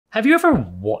Have you ever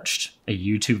watched a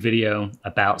YouTube video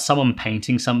about someone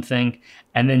painting something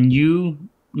and then you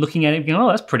looking at it going, oh,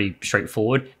 that's pretty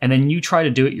straightforward, and then you try to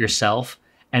do it yourself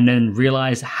and then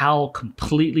realize how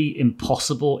completely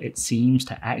impossible it seems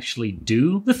to actually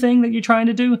do the thing that you're trying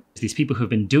to do? These people who've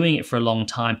been doing it for a long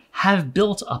time have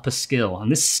built up a skill, and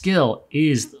this skill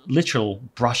is literal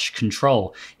brush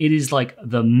control. It is like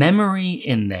the memory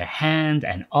in their hand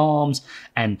and arms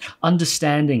and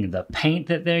understanding the paint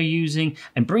that they're using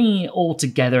and bringing it all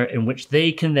together in which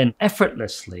they can then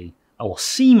effortlessly or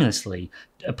seamlessly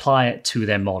apply it to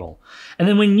their model. And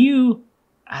then when you,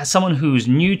 as someone who's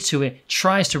new to it,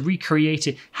 tries to recreate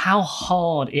it, how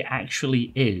hard it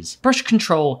actually is. Brush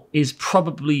control is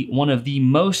probably one of the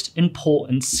most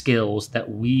important skills that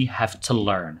we have to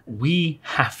learn. We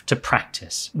have to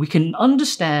practice. We can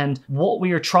understand what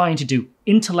we are trying to do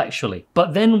intellectually,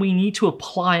 but then we need to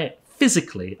apply it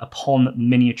physically upon the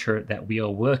miniature that we are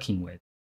working with.